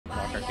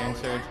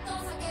Surge.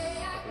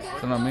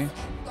 Send on me.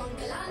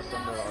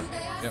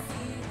 Yep.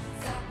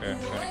 Okay, I'm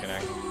trying to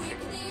connect.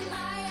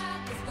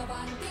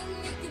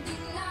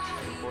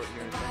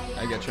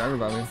 I get you. I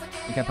revive you.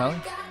 You can't pally?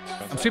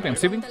 I'm sweeping. I'm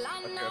sweeping.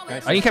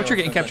 Nice. Oh, you cap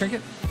trinket. You cap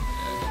trinket.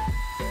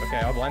 Okay,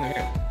 I'll blind him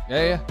here.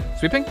 Yeah.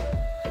 Sweeping.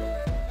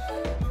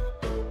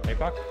 Hey,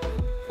 fuck.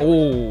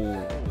 Oh.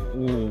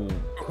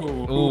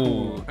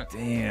 Ooh.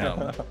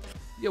 Damn.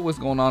 Yo, what's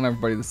going on,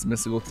 everybody? This is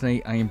Mystical.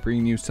 Tonight I am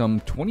bringing you some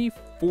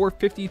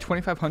 2450,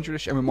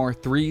 2500-ish MMR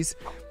 3s.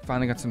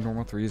 Finally got some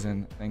normal 3s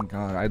in, thank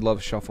God. I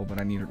love Shuffle,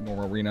 but I need a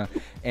normal arena.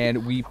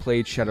 And we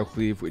played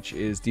Shadowplay, which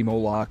is Demo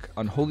Lock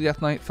on Holy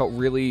Death Knight. Felt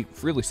really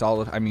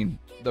solid. I mean,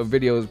 the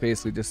video is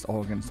basically just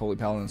all against Holy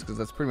Paladins, because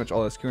that's pretty much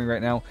all that's queuing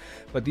right now.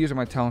 But these are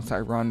my talents that I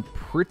run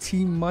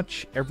pretty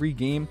much every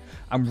game.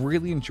 I'm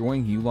really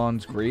enjoying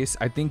Yu'lon's Grace.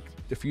 I think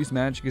Diffuse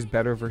Magic is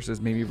better versus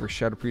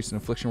Shadow Priest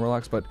and Affliction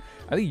Warlocks, but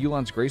I think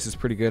Yu'lon's Grace is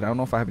pretty good. I don't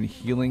know if I have any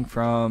healing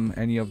from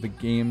any of the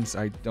games.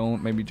 I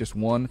don't, maybe just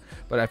one,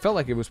 but I felt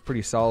like it was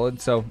pretty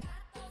solid. So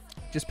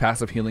just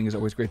passive healing is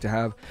always great to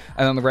have.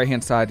 And on the right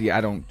hand side, yeah,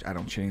 I don't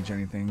change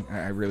anything.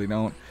 I really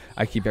don't.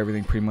 I keep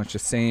everything pretty much the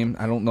same.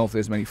 I don't know if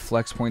there's many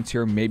flex points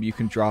here. Maybe you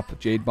can drop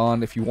Jade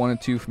Bond if you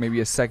wanted to, for maybe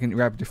a second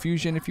Rapid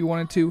Diffusion if you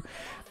wanted to.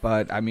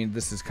 But I mean,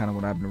 this is kind of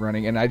what I've been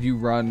running, and I do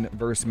run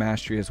Verse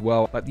Mastery as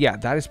well. But yeah,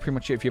 that is pretty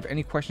much it. If you have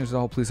any questions at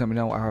all, please let me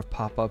know. I have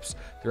pop-ups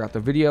throughout the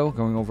video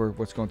going over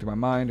what's going through my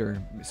mind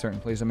or certain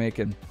plays I make,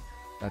 and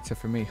that's it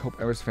for me. Hope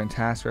everyone's a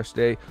fantastic rest of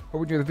the day. Hope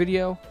you enjoy the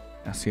video.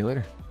 I'll see you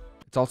later.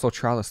 It's also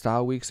Trial of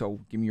Style week, so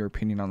give me your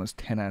opinion on this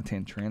 10 out of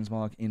 10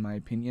 transmog, in my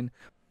opinion.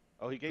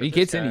 Oh, he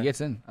gets in. He gets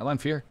in. I line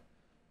Fear.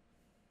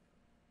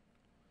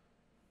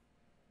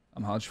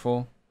 I'm Hodge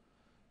full.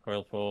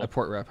 Coil full. I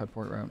port rep.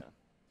 Yeah.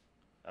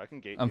 I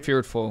can gate. I'm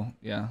feared full.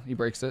 Yeah, he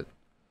breaks it.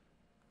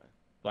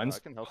 Blinds. I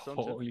can help some.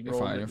 Oh, you're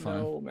fine. You're fine.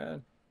 No,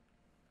 man.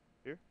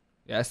 Here.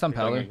 Yeah, I stun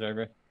Pally.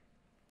 Here.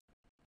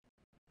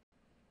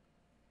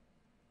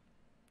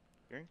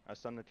 I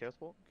stun the Chaos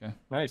Bolt. Okay.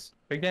 Nice.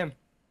 Big dam.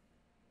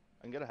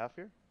 I can get a half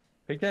here.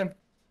 Big dam.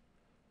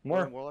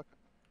 More. Warlock.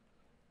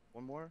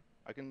 One more.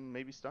 I can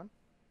maybe stun.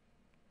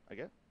 I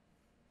get.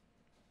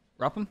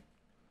 Drop him.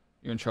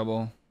 You're in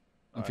trouble.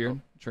 I'm feared.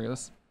 Trigger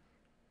this.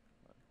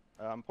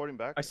 I'm porting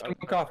back. I stun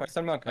monk off. I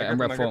stun monk.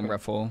 I'm rep full. I'm rep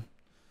full.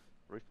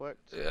 Reflect.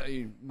 Yeah,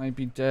 you might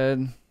be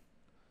dead.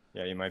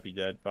 Yeah, you might be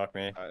dead. Fuck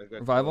me.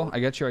 Revival. I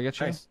get you. I get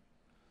you. Nice.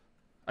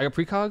 I got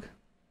precog.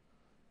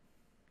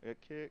 I got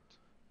kicked.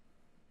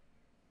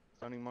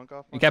 Stunning monk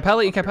off. You cap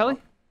Pally. You cap Pally.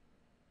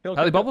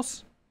 Pally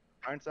bubbles.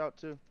 Iron's out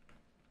too.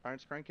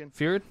 Iron's cranking.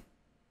 Feared.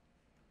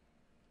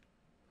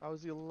 How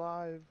is he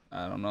alive?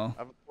 I don't know. I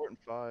have a port in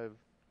 5.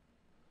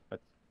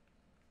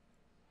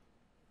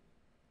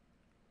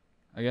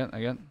 I get.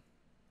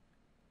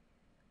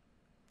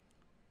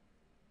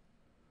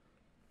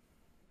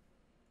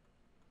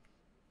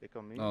 They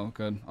come me. Oh,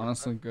 good.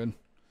 Honestly, good.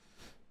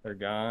 They're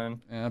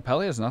gone. Yeah,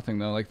 Pally has nothing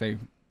though. Like they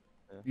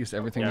used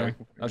everything there.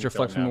 That was your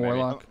flex from the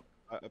Warlock.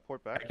 I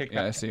port back.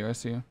 Yeah, I see you. I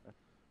see you.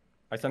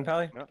 I stun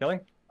Pally. No.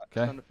 Killing.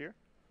 Okay. Stun the Fear.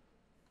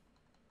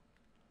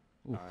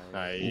 Ooh.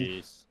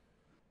 Nice.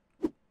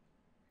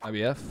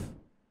 IBF.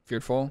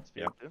 Feared full.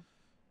 Yeah. I'll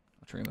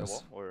trigger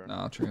this. No,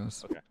 I'll trigger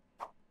this. Okay.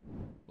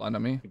 Blind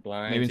on me.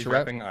 Blind. Maybe into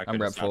rep.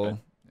 I'm rep full.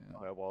 Yeah.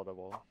 Oh, I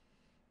wall.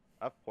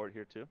 I have port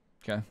here too.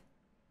 Okay.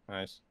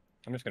 Nice.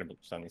 I'm just gonna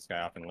stun this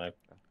guy off and live.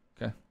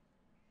 Okay.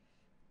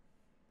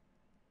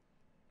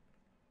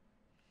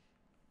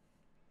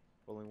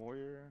 Rolling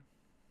warrior.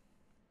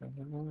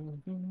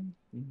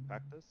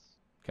 Back this.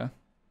 Okay.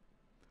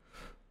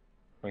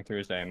 Going through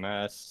his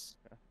AMS.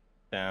 Okay.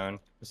 Down.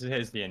 This is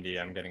his D&D.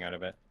 I'm getting out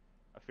of it.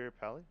 I fear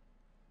Pally.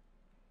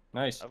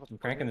 Nice. I'm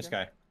cranking this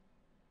guy. I'm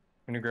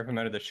gonna grip him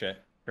out of this shit.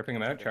 Gripping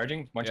him out.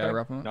 Charging. One shot.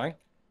 Rep him. 9.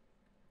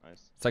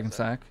 Nice. Second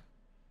sack.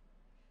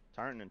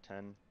 Tyrant and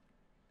 10.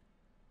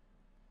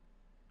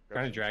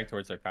 Trying to drag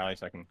towards their Pally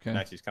so I can. Okay.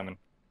 Nice. He's coming.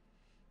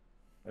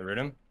 I root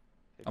him.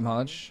 I'm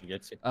Hodge. He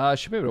gets you.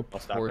 Should be able to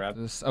port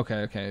this.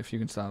 Okay. If you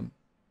can stop.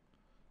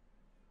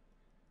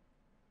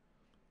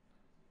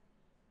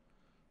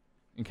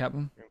 You cap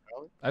him.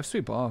 I have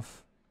sweep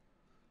off.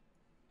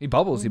 He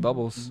bubbles.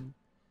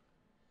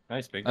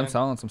 Nice big. I'm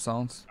silence.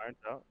 Iron's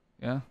out.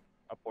 Yeah.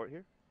 I'll port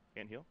here.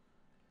 Can't heal.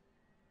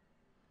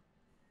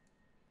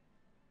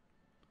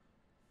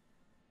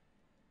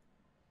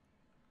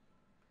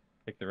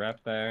 Take the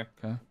rep there.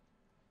 Okay.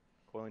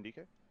 Coiling DK.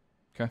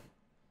 Okay.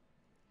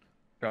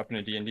 Dropping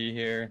a D&D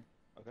here.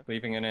 Okay.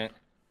 Leaving in it.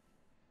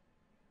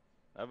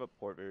 I have a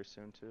port very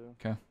soon too.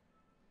 Okay.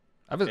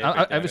 I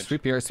have a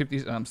sweep here. I sweep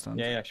these. I'm stunned.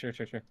 Yeah, sure.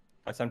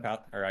 I stun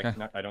Pal. Or I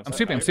don't. I'm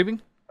sweeping.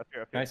 Okay.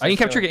 Nice. I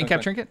can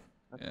cap trinket.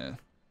 Yeah.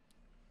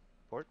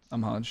 Ports.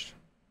 I'm Hodged.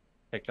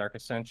 Take Dark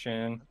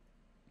Ascension.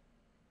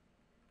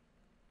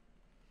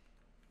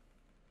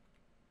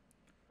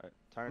 Alright,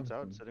 Tyrant's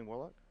out, sitting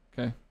Warlock.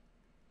 Okay.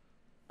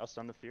 I'll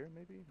stun the Fear,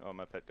 maybe? Oh,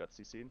 my pet got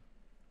CC'd.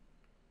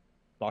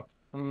 Block.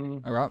 I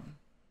rob.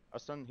 I'll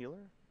stun Healer.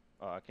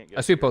 Oh, I can't get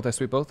I sweep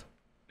both.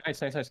 Nice.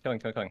 Killing.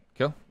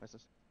 Kill. Nice.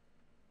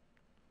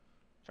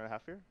 Trying to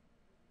half Fear.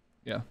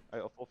 Yeah. I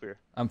got full fear.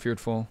 I'm feared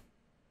full.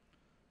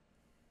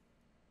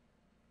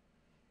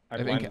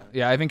 I blind.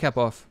 have cap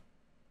off.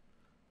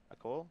 I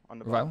call on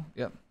the Revival? bot.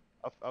 Yep.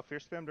 I'll fear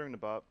spam during the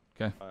bot.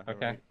 Okay.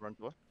 Okay. Run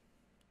to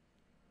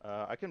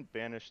I can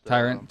banish the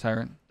Tyrant.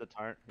 The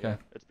tyrant. Okay. Yeah,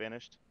 it's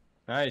banished.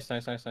 Nice. I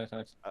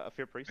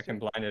fear priest. I can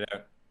blind it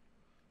out.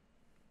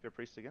 Fear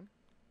priest again.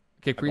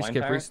 Kick priest.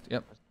 Kick priest.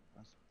 Yep.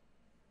 Nice.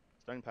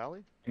 Stunning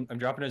pally. I'm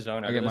dropping a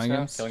zone. I get mind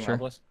games. Killing Sure.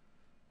 Obelisk.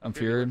 I'm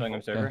feared. Killing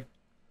Observer. Okay. Is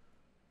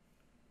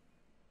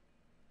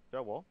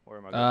that wall or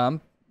am I?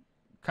 I'm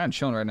kind of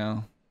chilling right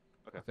now.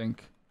 Okay. I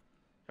think.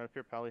 Trying to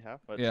fear pally half.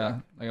 But Yeah.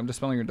 Like I'm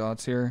dispelling your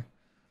dots here.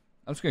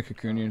 I'm just gonna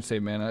cocoon you and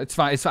save mana. It's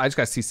fine. It's fine. I just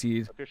got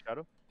CC'd. I fear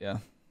shadow. Yeah.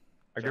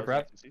 I grip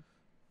rep.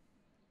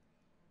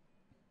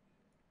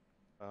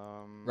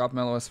 Rob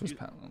Melois was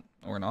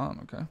we're not.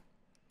 Okay.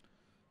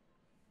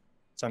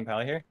 Some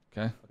pally here.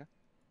 Okay.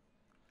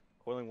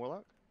 Coiling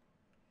warlock.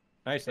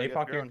 Nice. I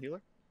APOC here. on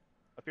healer.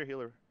 I fear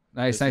healer.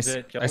 Nice. This Nice. is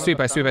it. I sweep.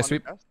 I sweep. I On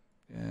sweep. the cast.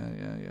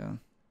 Yeah.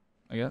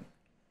 I get.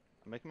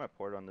 I'm making my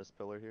port on this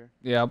pillar here.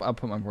 Yeah. I'll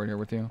put my board here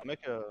with you.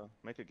 I'll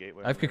make a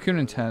gateway. I have cocoon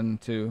in 10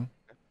 too.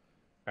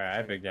 Alright, I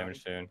have big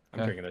damage soon. I'm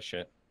Okay. drinking this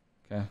shit.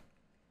 Okay.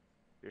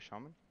 Fear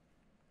shaman.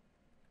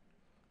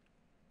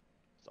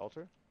 It's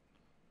altar.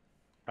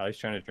 Probably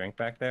trying to drink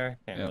back there.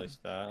 Can't Yeah. really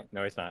stop.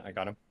 No, he's not. I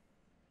got him.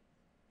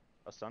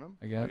 I'll stun him.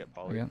 I get. I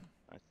poly. get.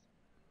 Nice.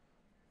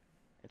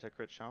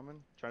 Anti-crit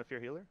shaman. Trying to fear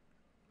healer.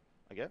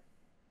 I get.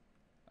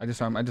 I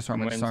disarm. I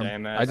disarm. I Wins disarm.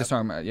 AMS. I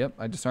disarm it. Yep.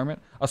 I disarm it.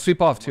 I'll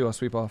sweep off too. I'll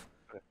sweep off.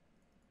 Okay.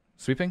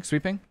 Sweeping.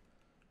 Sweeping.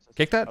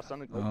 Kick that. I'll stun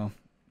the gold. Oh.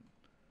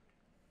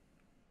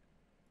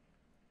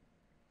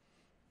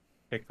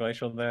 Kick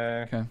Glacial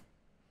there. Okay.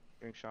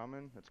 Fearing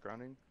shaman. It's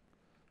grounding.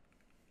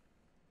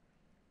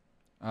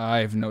 I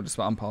have no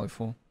dispel. I'm poly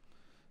full.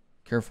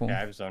 Careful. Yeah, I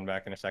have zone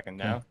back in a second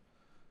now.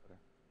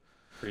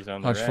 Free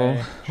zone Hodge the full.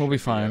 Ray. We'll be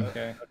fine.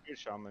 Okay. I fear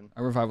shaman.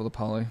 I revival the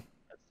poly.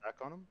 That's stack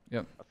on him.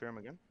 Yep. I fear him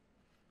again.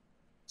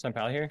 Some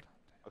pally here.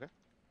 Okay.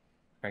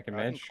 Cranking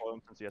I can mage. call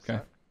him since he has Okay.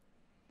 stack.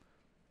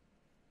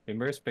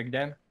 Timbers, big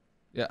dam.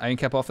 Yeah. I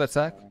incap off that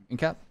sack.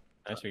 Incap.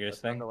 Nice, you guys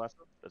Stun thing. the last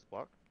one. That's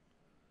block.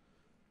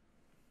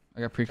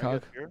 I got Can I precog.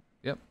 get a fear?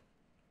 Yep.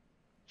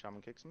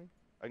 Shaman kicks me.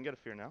 I can get a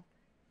fear now.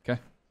 Okay.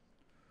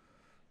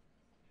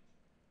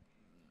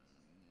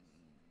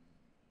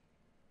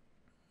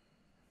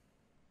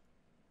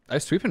 I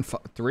have sweeping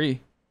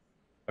 3.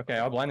 Okay,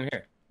 I'll blind him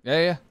here.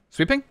 Yeah.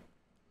 Sweeping.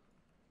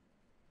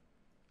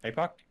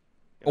 APOC?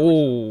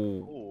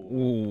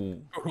 Oh.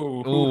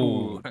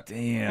 Oh.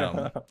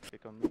 Damn.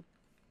 Kick on me.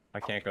 I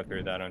can't go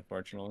through that,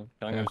 unfortunately.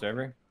 Killing Yeah.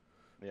 Observer?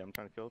 Yeah, I'm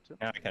trying to kill it too.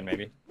 Yeah, I can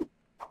maybe.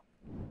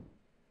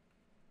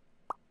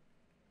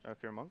 Trying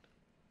to fear monk.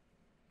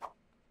 I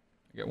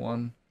get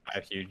 1. I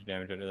have huge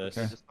damage into this.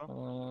 Okay.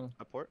 Dispel.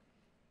 I port.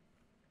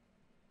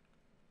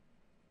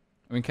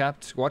 I mean,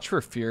 capped. Watch for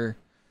fear.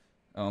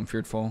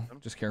 Feared full.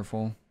 Just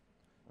careful.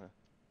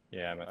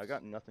 Yeah, but I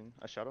got nothing.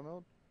 I shadow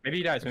meld. maybe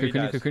he dies. Maybe he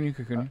dies. Cocoon you.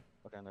 Okay,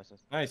 nice.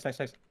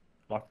 Nice.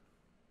 Block.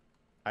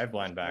 I have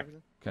blind back.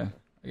 Okay.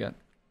 I got.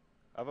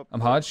 I have a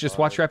I'm Hodge. Just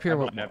watch rep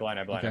here. I blind.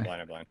 Okay.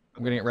 I'm I'm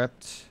gonna get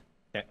repped.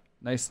 Okay.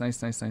 Nice. I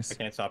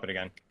can't stop it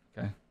again.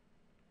 Okay.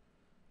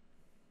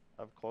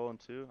 I have coil in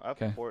 2. I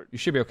have Okay. port. You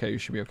should be okay.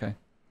 Okay.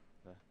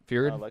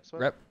 Feared. Like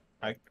sweat? Rep.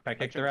 If I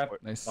kick the check rep,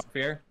 port. Nice. block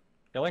fear.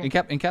 Killing.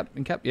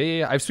 Incap.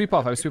 Yeah. I sweep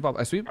off. I sweep.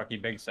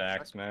 Fucky big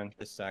sacks, man.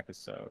 This sack is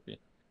so OP.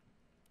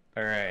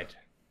 Alright.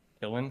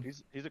 Killing.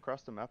 He's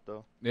across the map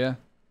though. Yeah.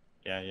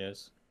 Yeah, he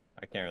is.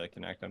 I can't really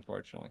connect,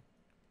 unfortunately.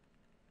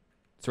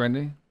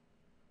 Serenity.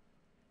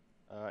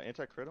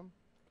 Anti-crit him.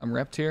 I'm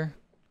repped here.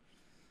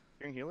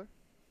 Fearing healer.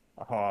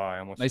 Oh, I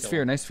almost Nice killed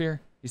fear. him. Nice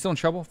fear. He's still in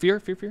trouble.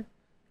 Fear.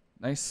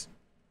 Nice.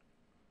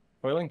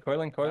 Coiling.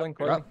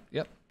 Rep.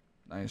 Yep.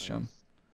 Nice, Shum.